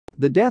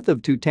The death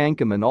of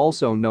Tutankhamun,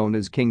 also known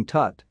as King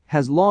Tut,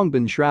 has long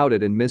been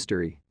shrouded in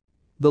mystery.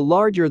 The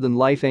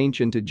larger-than-life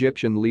ancient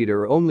Egyptian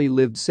leader only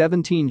lived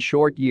 17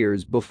 short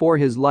years before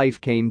his life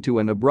came to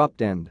an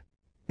abrupt end.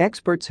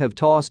 Experts have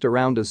tossed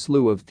around a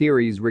slew of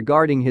theories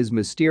regarding his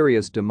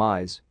mysterious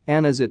demise,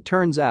 and as it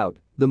turns out,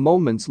 the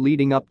moments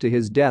leading up to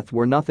his death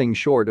were nothing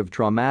short of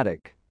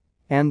traumatic.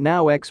 And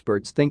now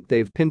experts think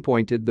they've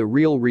pinpointed the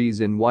real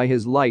reason why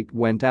his light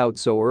went out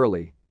so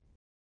early.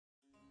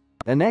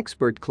 An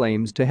expert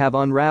claims to have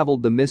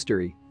unraveled the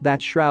mystery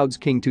that shrouds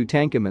King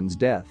Tutankhamun's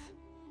death.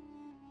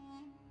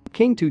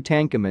 King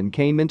Tutankhamun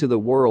came into the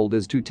world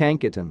as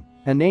Tutankhaten,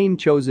 a name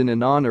chosen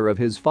in honor of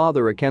his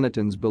father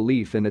Akhenaten's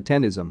belief in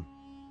Atenism.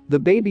 The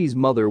baby's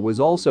mother was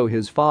also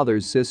his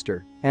father's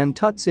sister, and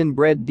Tut's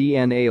inbred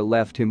DNA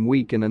left him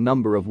weak in a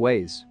number of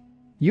ways.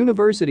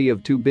 University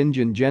of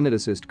Tübingen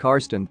geneticist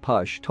Karsten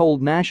Pusch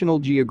told National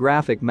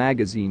Geographic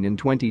magazine in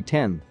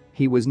 2010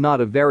 he was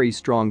not a very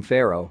strong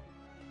pharaoh.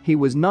 He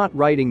was not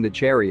riding the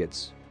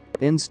chariots.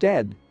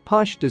 Instead,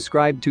 Pusch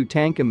described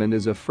Tutankhamun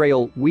as a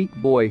frail, weak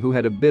boy who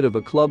had a bit of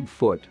a club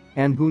foot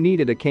and who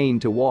needed a cane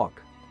to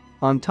walk.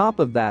 On top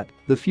of that,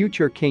 the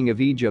future king of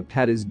Egypt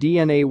had his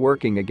DNA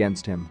working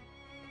against him.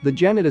 The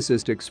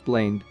geneticist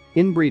explained,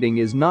 inbreeding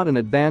is not an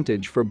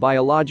advantage for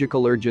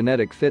biological or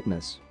genetic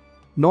fitness.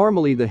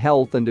 Normally the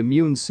health and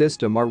immune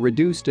system are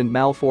reduced and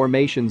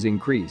malformations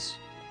increase.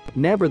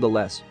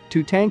 Nevertheless,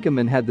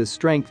 Tutankhamun had the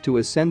strength to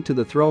ascend to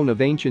the throne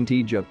of ancient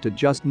Egypt at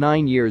just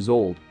 9 years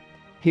old.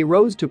 He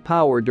rose to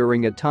power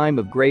during a time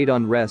of great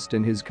unrest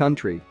in his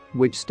country,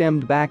 which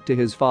stemmed back to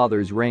his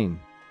father's reign.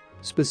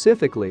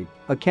 Specifically,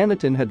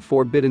 Akhenaten had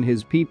forbidden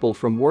his people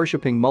from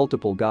worshipping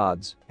multiple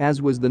gods,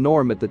 as was the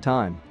norm at the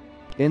time.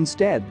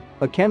 Instead,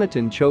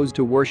 Akhenaten chose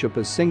to worship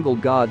a single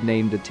god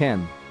named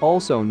Aten,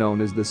 also known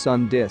as the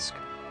sun disk.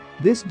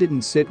 This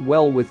didn't sit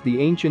well with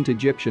the ancient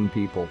Egyptian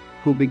people,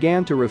 who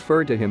began to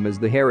refer to him as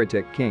the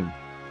heretic king.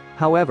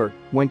 However,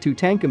 when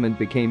Tutankhamun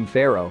became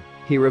pharaoh,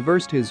 he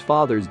reversed his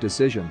father's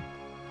decision.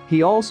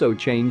 He also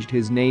changed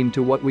his name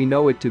to what we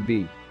know it to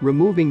be,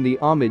 removing the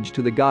homage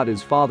to the god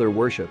his father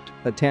worshipped,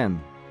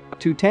 Aten.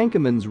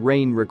 Tutankhamun's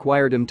reign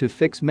required him to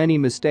fix many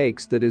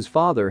mistakes that his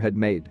father had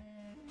made.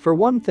 For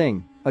one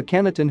thing,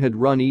 Akhenaten had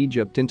run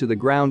Egypt into the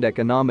ground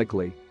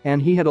economically,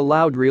 and he had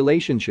allowed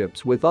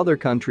relationships with other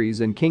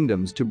countries and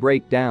kingdoms to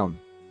break down.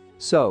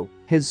 So,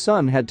 his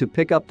son had to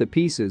pick up the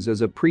pieces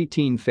as a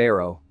preteen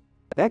pharaoh.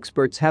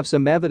 Experts have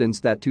some evidence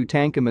that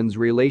Tutankhamun's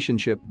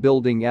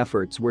relationship-building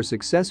efforts were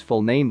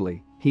successful,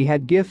 namely, he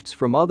had gifts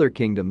from other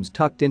kingdoms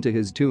tucked into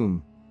his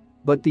tomb.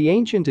 But the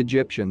ancient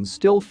Egyptians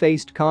still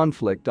faced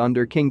conflict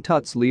under King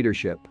Tut's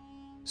leadership.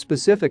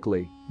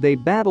 Specifically, they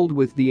battled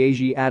with the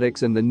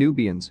Asiatics and the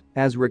Nubians,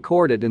 as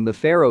recorded in the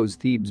pharaoh's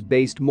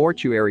Thebes-based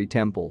mortuary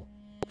temple.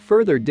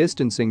 Further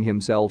distancing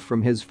himself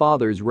from his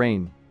father's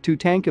reign,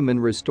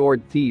 Tutankhamun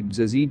restored Thebes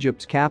as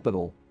Egypt's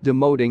capital,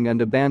 demoting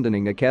and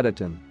abandoning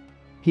Akhenaten.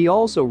 He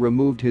also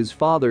removed his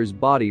father's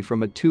body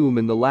from a tomb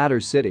in the latter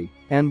city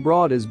and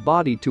brought his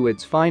body to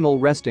its final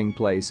resting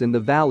place in the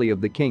Valley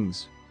of the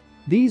Kings.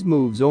 These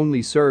moves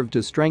only served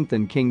to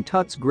strengthen King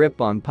Tut's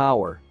grip on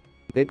power.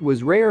 It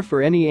was rare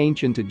for any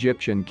ancient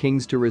Egyptian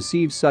kings to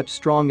receive such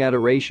strong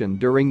adoration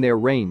during their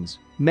reigns,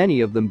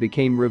 many of them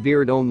became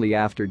revered only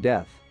after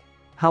death.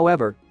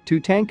 However,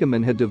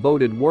 Tutankhamun had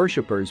devoted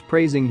worshippers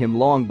praising him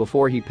long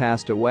before he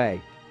passed away.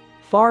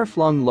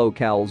 Far-flung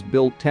locales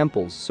built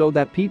temples so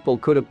that people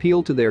could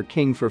appeal to their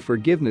king for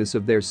forgiveness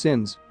of their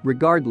sins,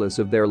 regardless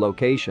of their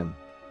location.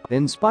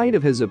 In spite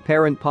of his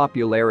apparent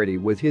popularity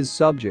with his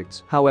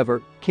subjects,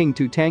 however, King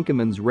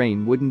Tutankhamun's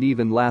reign wouldn't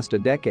even last a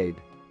decade.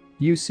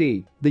 You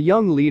see, the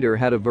young leader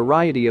had a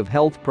variety of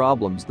health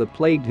problems that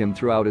plagued him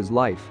throughout his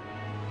life.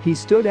 He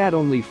stood at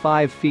only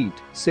 5 feet,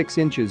 6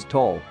 inches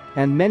tall,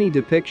 and many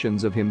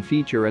depictions of him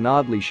feature an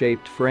oddly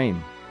shaped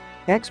frame.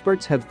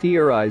 Experts have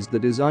theorized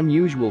that his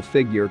unusual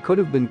figure could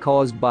have been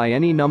caused by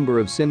any number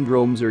of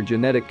syndromes or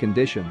genetic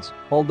conditions,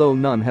 although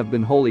none have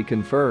been wholly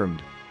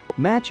confirmed.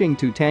 Matching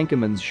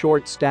Tutankhamun's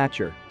short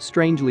stature,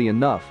 strangely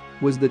enough,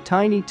 was the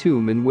tiny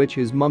tomb in which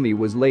his mummy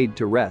was laid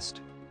to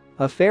rest.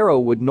 A pharaoh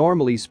would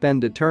normally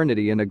spend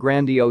eternity in a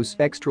grandiose,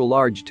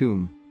 extra-large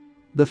tomb.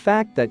 The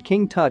fact that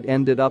King Tut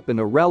ended up in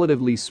a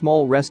relatively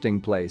small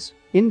resting place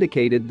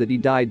indicated that he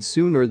died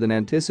sooner than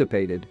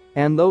anticipated,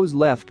 and those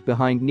left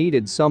behind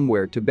needed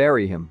somewhere to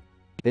bury him.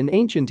 In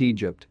ancient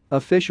Egypt,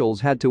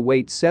 officials had to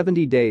wait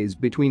 70 days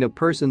between a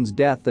person's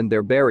death and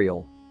their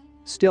burial.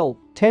 Still,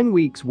 10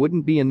 weeks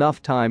wouldn't be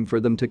enough time for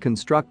them to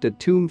construct a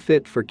tomb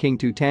fit for King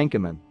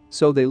Tutankhamun,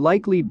 so they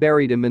likely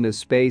buried him in a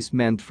space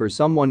meant for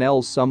someone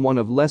else, someone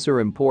of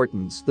lesser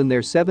importance than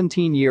their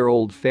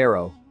 17-year-old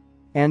pharaoh.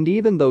 And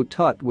even though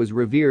Tut was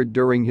revered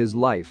during his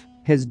life,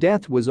 his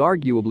death was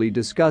arguably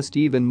discussed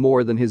even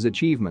more than his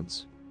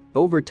achievements.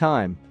 Over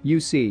time,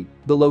 you see,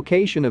 the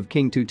location of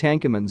King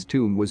Tutankhamun's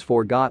tomb was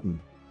forgotten.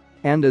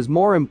 And as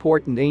more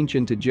important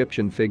ancient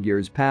Egyptian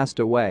figures passed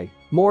away,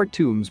 more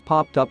tombs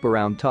popped up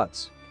around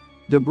Tut's.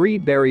 Debris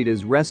buried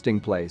his resting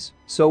place,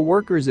 so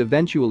workers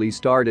eventually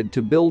started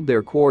to build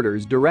their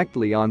quarters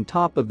directly on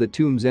top of the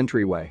tomb's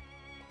entryway.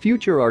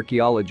 Future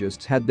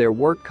archaeologists had their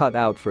work cut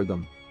out for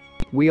them.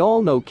 We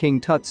all know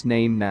King Tut's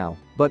name now,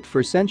 but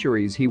for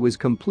centuries he was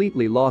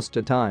completely lost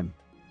to time.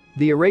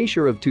 The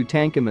erasure of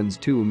Tutankhamun's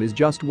tomb is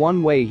just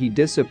one way he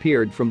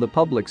disappeared from the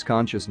public's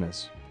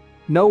consciousness.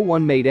 No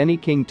one made any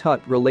King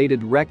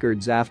Tut-related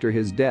records after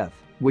his death,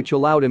 which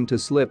allowed him to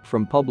slip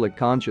from public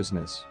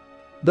consciousness.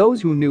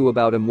 Those who knew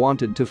about him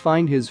wanted to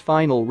find his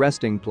final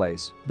resting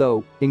place,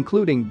 though,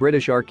 including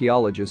British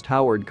archaeologist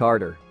Howard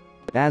Carter.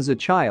 As a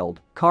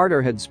child,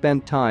 Carter had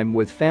spent time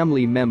with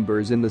family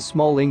members in the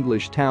small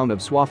English town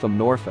of Swaffham,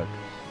 Norfolk.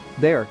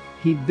 There,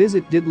 he'd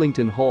visit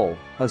Didlington Hall,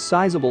 a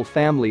sizable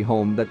family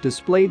home that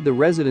displayed the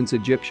residents'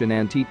 Egyptian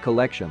antique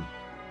collection.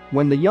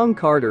 When the young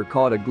Carter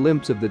caught a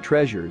glimpse of the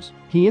treasures,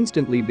 he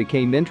instantly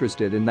became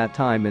interested in that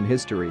time in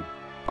history.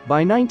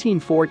 By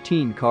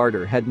 1914,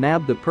 Carter had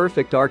nabbed the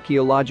perfect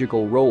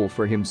archaeological role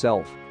for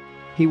himself.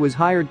 He was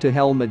hired to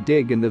helm a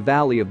dig in the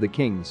Valley of the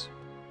Kings.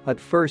 At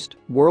first,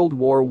 World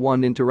War I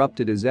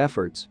interrupted his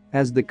efforts,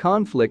 as the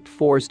conflict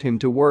forced him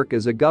to work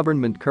as a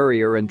government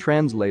courier and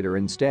translator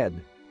instead.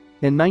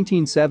 In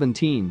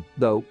 1917,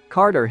 though,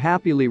 Carter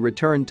happily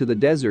returned to the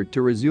desert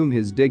to resume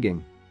his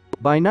digging.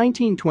 By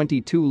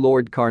 1922,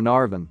 Lord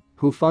Carnarvon,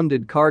 who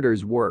funded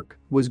Carter's work,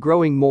 was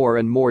growing more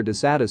and more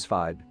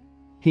dissatisfied.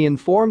 He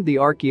informed the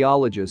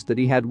archaeologist that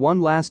he had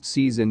one last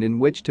season in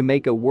which to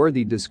make a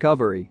worthy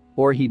discovery,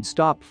 or he'd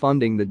stop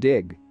funding the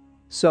dig.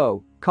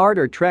 So,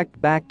 Carter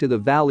trekked back to the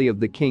Valley of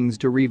the Kings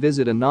to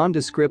revisit a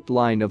nondescript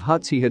line of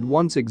huts he had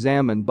once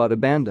examined but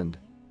abandoned.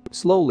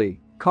 Slowly,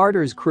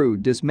 Carter's crew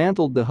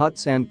dismantled the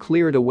huts and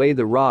cleared away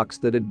the rocks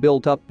that had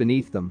built up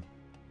beneath them.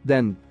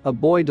 Then, a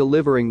boy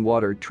delivering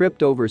water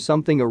tripped over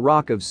a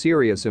rock of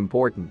serious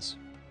importance.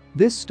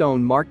 This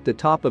stone marked the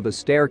top of a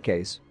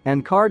staircase,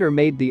 and Carter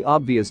made the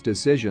obvious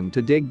decision to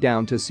dig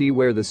down to see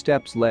where the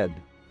steps led.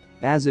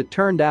 As it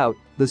turned out,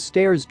 the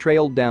stairs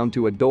trailed down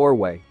to a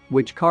doorway,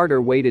 which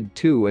Carter waited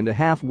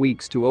 2.5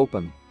 weeks to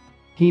open.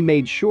 He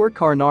made sure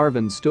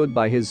Carnarvon stood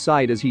by his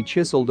side as he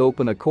chiseled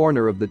open a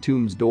corner of the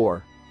tomb's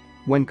door.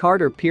 When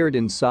Carter peered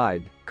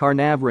inside,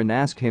 Carnarvon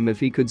asked him if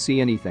he could see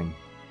anything.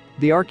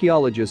 The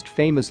archaeologist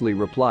famously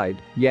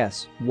replied,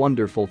 "Yes,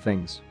 wonderful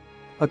things."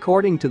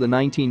 According to the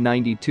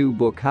 1992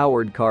 book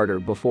Howard Carter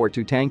Before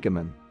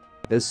Tutankhamun,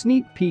 a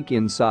sneak peek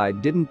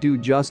inside didn't do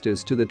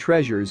justice to the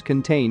treasures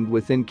contained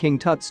within King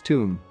Tut's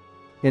tomb.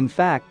 In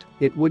fact,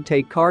 it would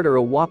take Carter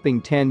a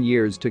whopping 10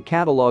 years to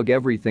catalog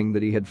everything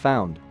that he had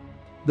found.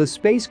 The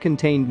space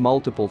contained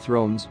multiple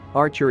thrones,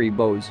 archery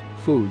bows,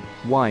 food,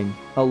 wine,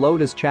 a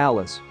lotus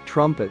chalice,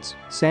 trumpets,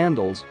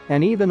 sandals,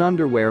 and even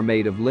underwear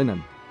made of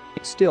linen.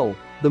 Still,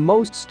 the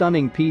most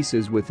stunning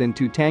pieces within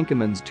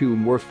Tutankhamun's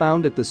tomb were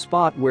found at the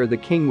spot where the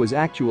king was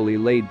actually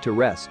laid to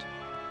rest.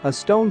 A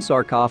stone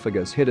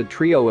sarcophagus hid a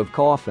trio of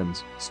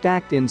coffins,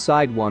 stacked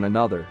inside one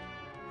another.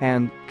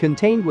 And,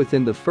 contained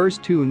within the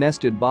first two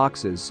nested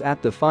boxes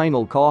at the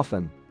final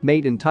coffin,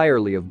 made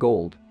entirely of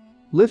gold.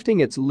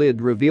 Lifting its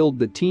lid revealed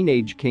the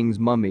teenage king's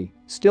mummy,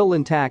 still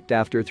intact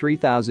after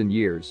 3,000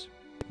 years.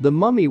 The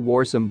mummy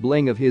wore some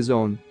bling of his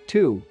own,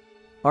 too.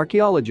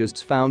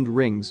 Archaeologists found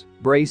rings,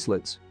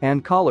 bracelets,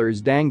 and collars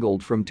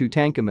dangled from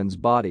Tutankhamun's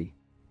body.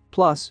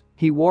 Plus,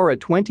 he wore a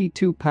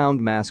 22-pound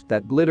mask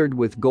that glittered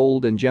with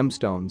gold and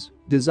gemstones,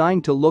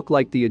 designed to look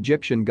like the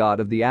Egyptian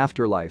god of the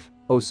afterlife,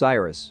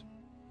 Osiris.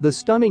 The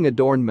stunning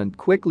adornment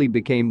quickly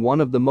became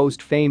one of the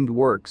most famed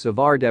works of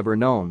art ever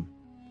known.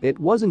 It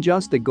wasn't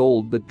just the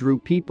gold that drew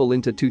people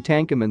into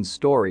Tutankhamun's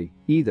story,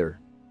 either.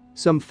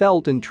 Some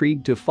felt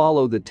intrigued to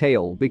follow the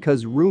tale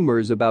because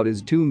rumors about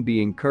his tomb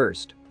being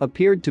cursed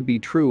appeared to be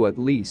true, at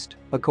least,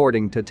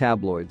 according to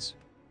tabloids.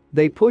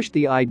 They pushed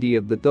the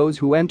idea that those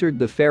who entered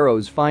the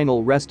pharaoh's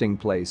final resting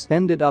place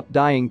ended up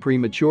dying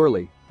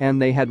prematurely, and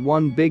they had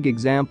one big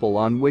example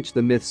on which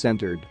the myth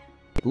centered.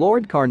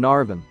 Lord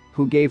Carnarvon,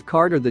 who gave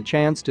Carter the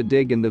chance to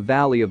dig in the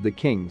Valley of the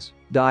Kings,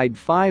 died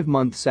 5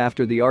 months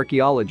after the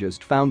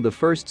archaeologist found the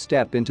first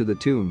step into the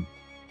tomb.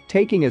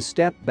 Taking a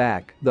step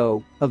back,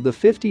 though, of the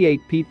 58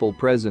 people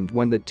present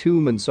when the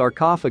tomb and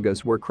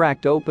sarcophagus were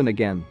cracked open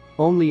again,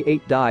 only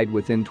 8 died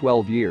within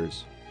 12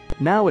 years.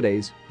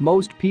 Nowadays,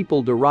 most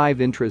people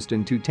derive interest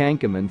in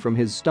Tutankhamun from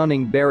his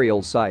stunning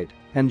burial site,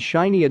 and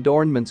shiny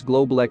adornments.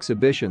 Global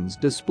exhibitions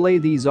display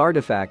these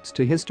artifacts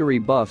to history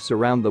buffs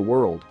around the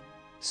world.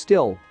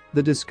 Still,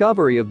 the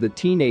discovery of the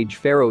teenage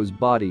pharaoh's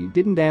body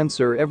didn't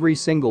answer every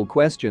single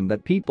question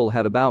that people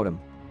had about him.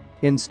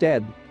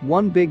 Instead,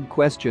 one big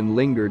question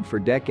lingered for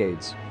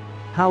decades.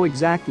 How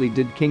exactly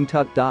did King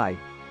Tut die?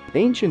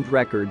 Ancient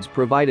records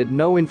provided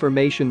no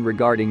information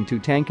regarding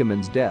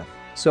Tutankhamun's death,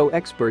 so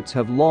experts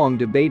have long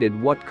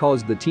debated what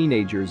caused the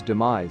teenager's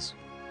demise.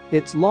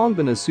 It's long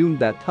been assumed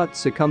that Tut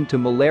succumbed to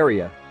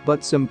malaria,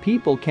 but some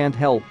people can't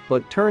help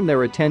but turn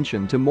their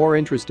attention to more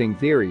interesting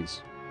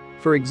theories.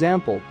 For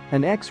example,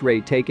 an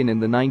X-ray taken in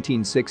the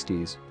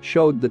 1960s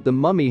showed that the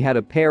mummy had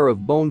a pair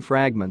of bone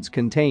fragments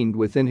contained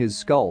within his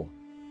skull.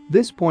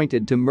 This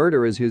pointed to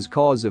murder as his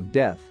cause of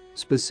death,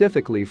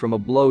 specifically from a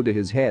blow to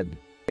his head.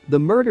 The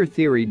murder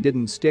theory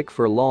didn't stick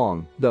for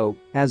long, though,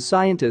 as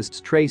scientists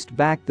traced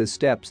back the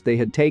steps they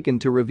had taken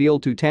to reveal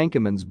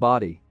Tutankhamun's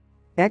body.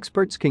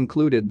 Experts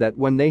concluded that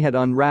when they had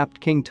unwrapped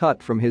King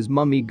Tut from his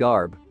mummy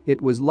garb,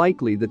 it was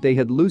likely that they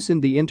had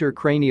loosened the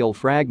intercranial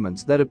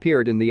fragments that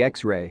appeared in the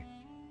X-ray.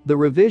 The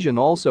revision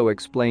also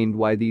explained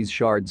why these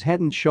shards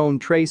hadn't shown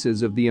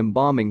traces of the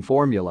embalming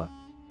formula.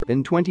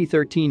 In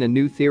 2013, a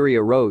new theory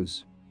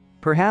arose.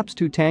 Perhaps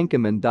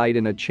Tutankhamun died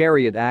in a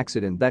chariot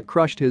accident that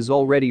crushed his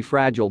already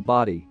fragile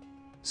body.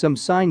 Some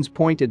signs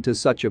pointed to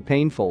such a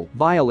painful,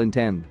 violent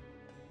end.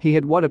 He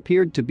had what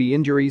appeared to be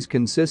injuries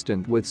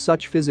consistent with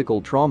such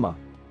physical trauma.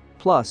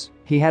 Plus,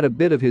 he had a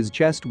bit of his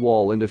chest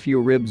wall and a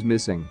few ribs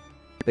missing.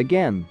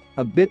 Again,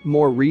 a bit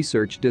more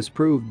research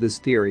disproved this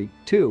theory,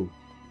 too.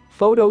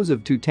 Photos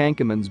of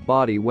Tutankhamun's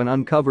body when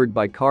uncovered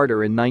by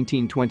Carter in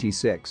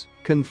 1926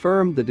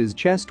 confirmed that his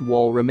chest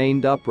wall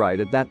remained upright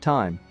at that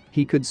time.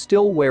 He could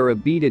still wear a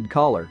beaded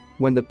collar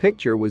when the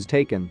picture was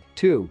taken,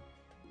 too.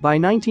 By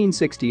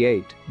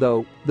 1968,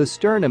 though, the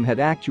sternum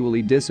had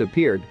actually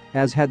disappeared,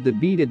 as had the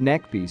beaded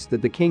neckpiece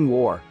that the king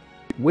wore.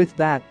 With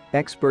that,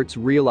 experts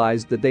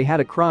realized that they had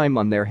a crime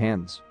on their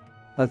hands.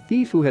 A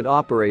thief who had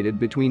operated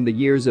between the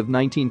years of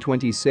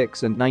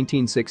 1926 and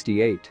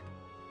 1968.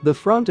 The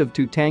front of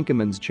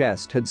Tutankhamun's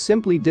chest had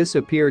simply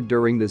disappeared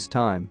during this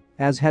time,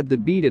 as had the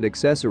beaded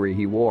accessory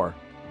he wore.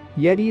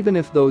 Yet even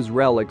if those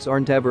relics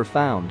aren't ever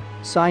found,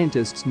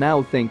 scientists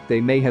now think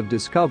they may have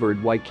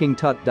discovered why King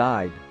Tut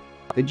died.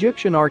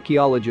 Egyptian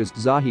archaeologist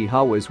Zahi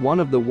Hawass, one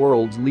of the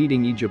world's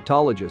leading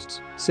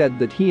Egyptologists, said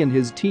that he and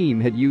his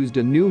team had used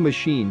a new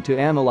machine to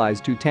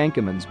analyze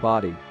Tutankhamun's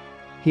body.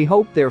 He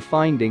hoped their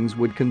findings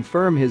would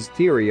confirm his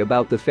theory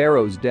about the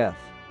pharaoh's death.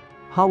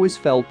 Hawass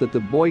felt that the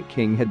boy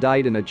king had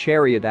died in a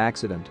chariot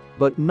accident,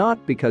 but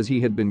not because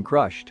he had been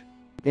crushed.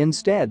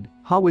 Instead,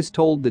 Hawass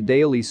told the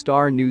Daily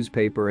Star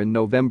newspaper in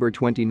November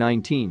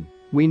 2019,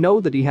 "We know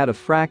that he had a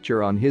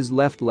fracture on his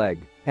left leg,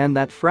 and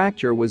that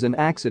fracture was an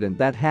accident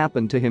that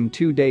happened to him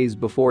 2 days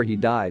before he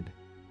died."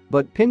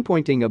 But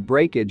pinpointing a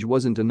breakage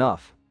wasn't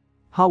enough.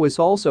 Hawass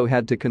also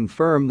had to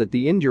confirm that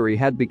the injury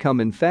had become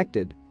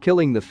infected,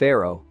 killing the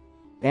pharaoh.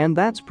 And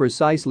that's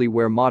precisely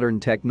where modern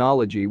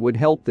technology would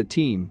help the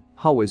team,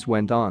 Hawass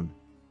went on.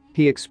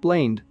 He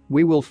explained,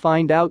 "We will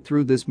find out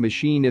through this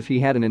machine if he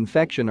had an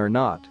infection or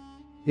not.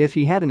 If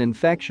he had an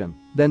infection,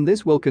 then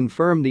this will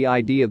confirm the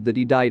idea that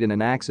he died in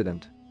an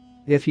accident.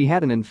 If he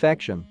had an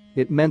infection,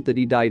 it meant that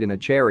he died in a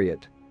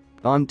chariot."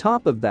 On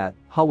top of that,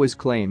 Hawass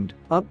claimed,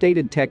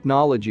 updated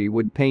technology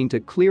would paint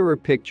a clearer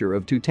picture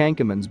of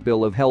Tutankhamun's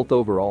bill of health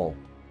overall.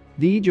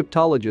 The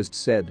Egyptologist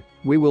said,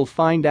 "We will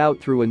find out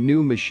through a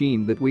new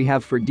machine that we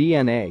have for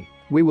DNA,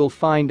 we will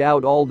find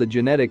out all the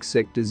genetic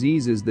sick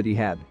diseases that he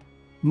had.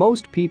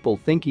 Most people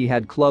think he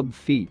had club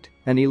feet,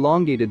 an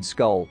elongated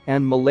skull,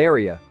 and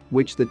malaria,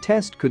 which the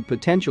test could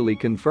potentially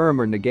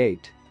confirm or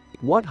negate."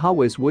 What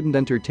Hawass wouldn't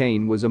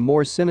entertain was a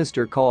more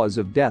sinister cause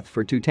of death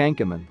for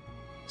Tutankhamun.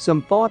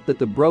 Some thought that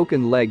the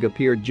broken leg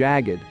appeared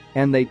jagged,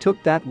 and they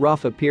took that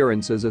rough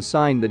appearance as a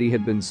sign that he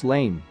had been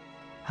slain.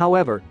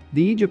 However,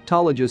 the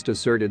Egyptologist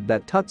asserted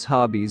that Tut's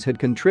hobbies had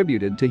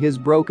contributed to his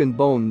broken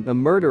bone. A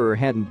murderer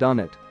hadn't done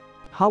it.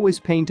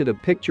 Hawass painted a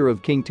picture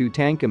of King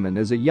Tutankhamun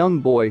as a young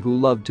boy who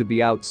loved to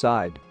be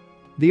outside.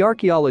 The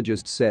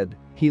archaeologist said,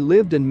 "He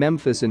lived in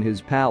Memphis in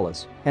his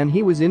palace, and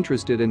he was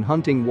interested in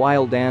hunting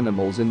wild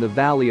animals in the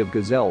Valley of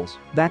Gazelles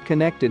that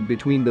connected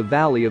between the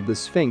Valley of the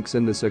Sphinx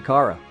and the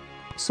Saqqara."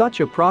 Such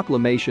a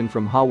proclamation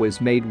from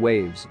Hawass made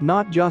waves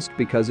not just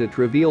because it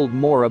revealed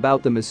more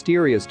about the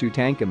mysterious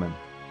Tutankhamun.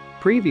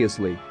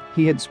 Previously,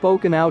 he had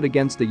spoken out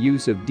against the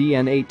use of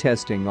DNA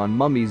testing on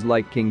mummies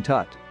like King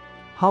Tut.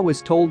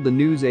 Hawass told the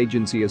news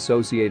agency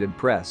Associated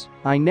Press,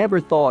 "I never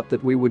thought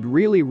that we would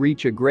really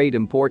reach a great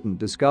important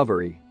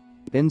discovery.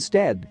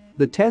 Instead,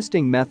 the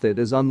testing method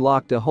has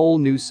unlocked a whole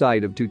new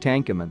side of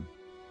Tutankhamun.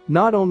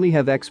 Not only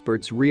have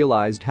experts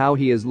realized how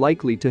he is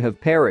likely to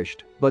have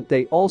perished, but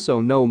they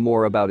also know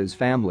more about his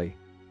family.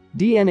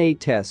 DNA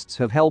tests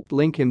have helped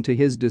link him to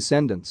his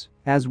descendants,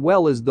 as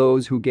well as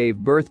those who gave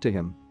birth to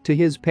him, to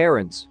his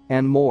parents,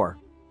 and more.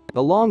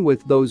 Along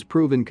with those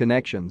proven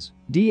connections,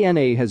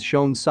 DNA has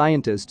shown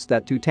scientists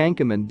that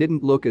Tutankhamun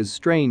didn't look as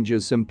strange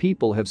as some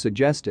people have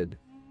suggested.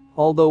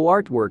 Although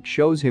artwork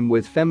shows him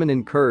with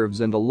feminine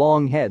curves and a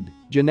long head,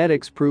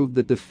 genetics proved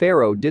that the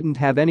pharaoh didn't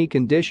have any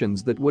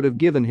conditions that would have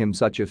given him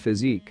such a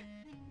physique.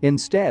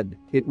 Instead,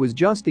 it was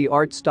just the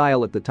art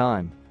style at the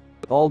time.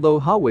 Although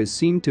Hawass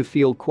seemed to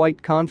feel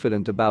quite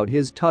confident about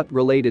his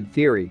Tut-related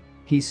theory,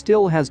 he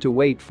still has to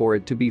wait for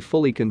it to be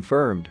fully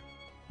confirmed.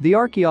 The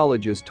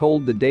archaeologist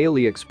told the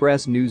Daily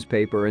Express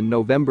newspaper in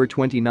November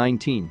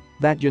 2019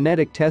 that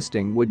genetic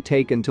testing would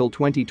take until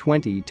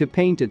 2020 to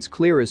paint its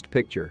clearest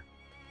picture.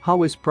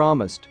 Hawass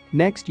promised,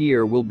 "Next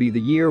year will be the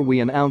year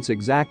we announce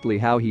exactly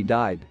how he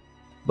died."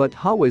 But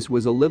Hawass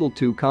was a little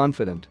too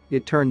confident,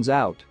 it turns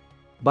out.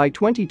 By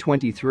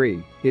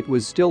 2023, it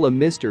was still a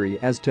mystery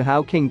as to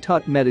how King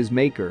Tut met his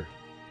maker.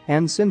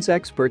 And since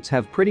experts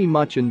have pretty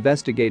much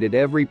investigated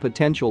every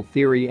potential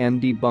theory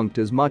and debunked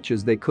as much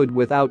as they could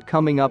without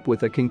coming up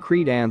with a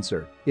concrete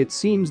answer, it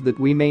seems that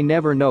we may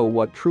never know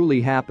what truly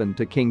happened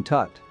to King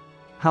Tut.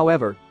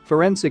 However,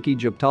 forensic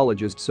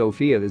Egyptologist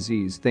Sophia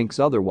Aziz thinks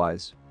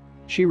otherwise.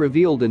 She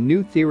revealed a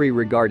new theory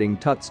regarding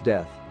Tut's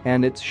death,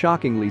 and it's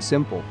shockingly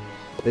simple.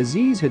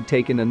 Aziz had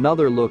taken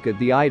another look at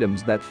the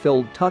items that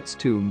filled Tut's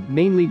tomb,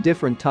 mainly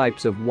different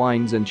types of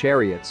wines and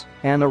chariots,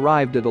 and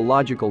arrived at a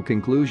logical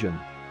conclusion.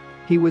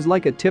 He was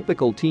like a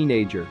typical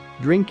teenager,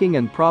 drinking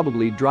and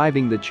probably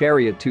driving the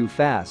chariot too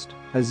fast,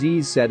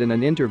 Aziz said in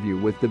an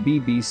interview with the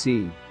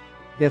BBC.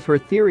 If her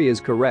theory is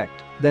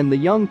correct, then the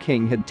young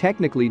king had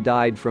technically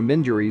died from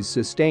injuries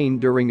sustained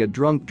during a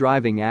drunk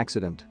driving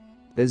accident.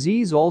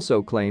 Aziz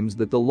also claims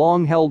that the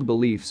long-held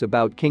beliefs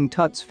about King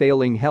Tut's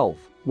failing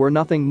health were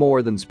nothing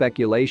more than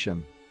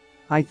speculation.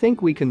 "I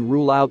think we can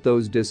rule out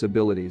those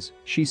disabilities,"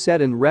 she said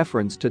in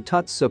reference to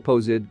Tut's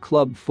supposed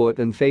club foot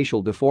and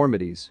facial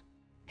deformities.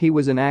 He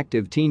was an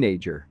active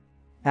teenager.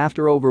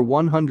 After over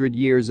 100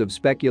 years of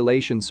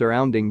speculation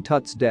surrounding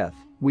Tut's death,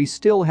 we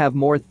still have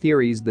more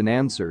theories than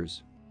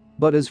answers.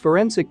 But as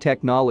forensic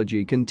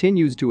technology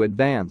continues to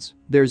advance,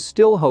 there's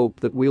still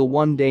hope that we'll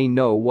one day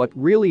know what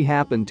really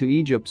happened to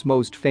Egypt's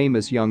most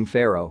famous young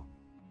pharaoh.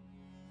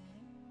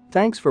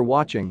 Thanks for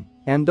watching,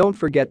 and don't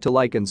forget to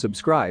like and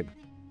subscribe.